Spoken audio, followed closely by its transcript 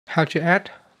how to add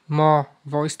more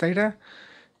voice data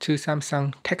to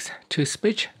Samsung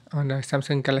text-to-speech on the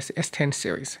Samsung Galaxy S10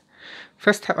 series.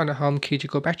 First, tap on the home key to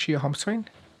go back to your home screen.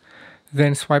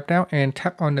 Then swipe down and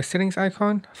tap on the settings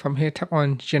icon. From here, tap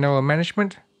on general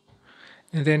management.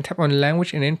 And then tap on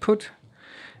language and input.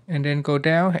 And then go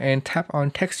down and tap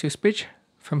on text-to-speech.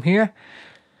 From here,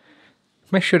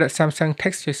 make sure that Samsung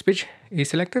text-to-speech is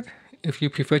selected. If you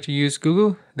prefer to use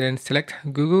Google, then select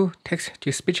Google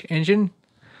text-to-speech engine.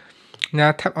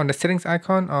 Now tap on the settings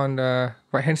icon on the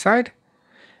right hand side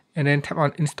and then tap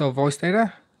on install voice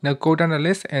data. Now go down the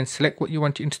list and select what you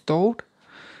want to install.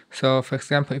 So for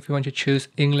example, if you want to choose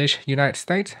English United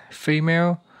States,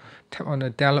 female, tap on the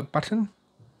download button.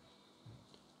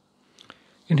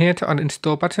 In here, tap on the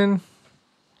install button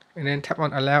and then tap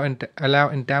on allow and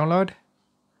download.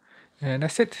 And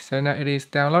that's it. So now it is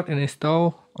download and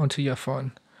install onto your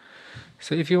phone.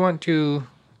 So if you want to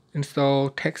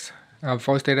install text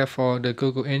voice data for the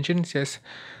Google engine, just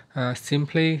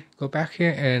simply go back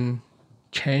here and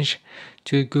change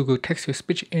to Google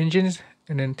text-to-speech engines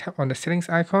and then tap on the settings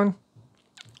icon.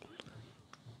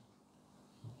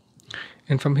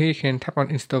 And from here you can tap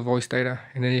on install voice data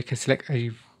and then you can select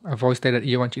a voice data that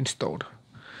you want to install.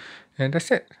 And that's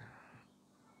it.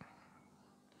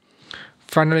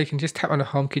 Finally, you can just tap on the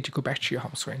home key to go back to your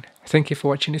home screen. Thank you for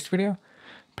watching this video.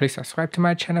 Please subscribe to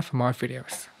my channel for more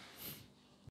videos.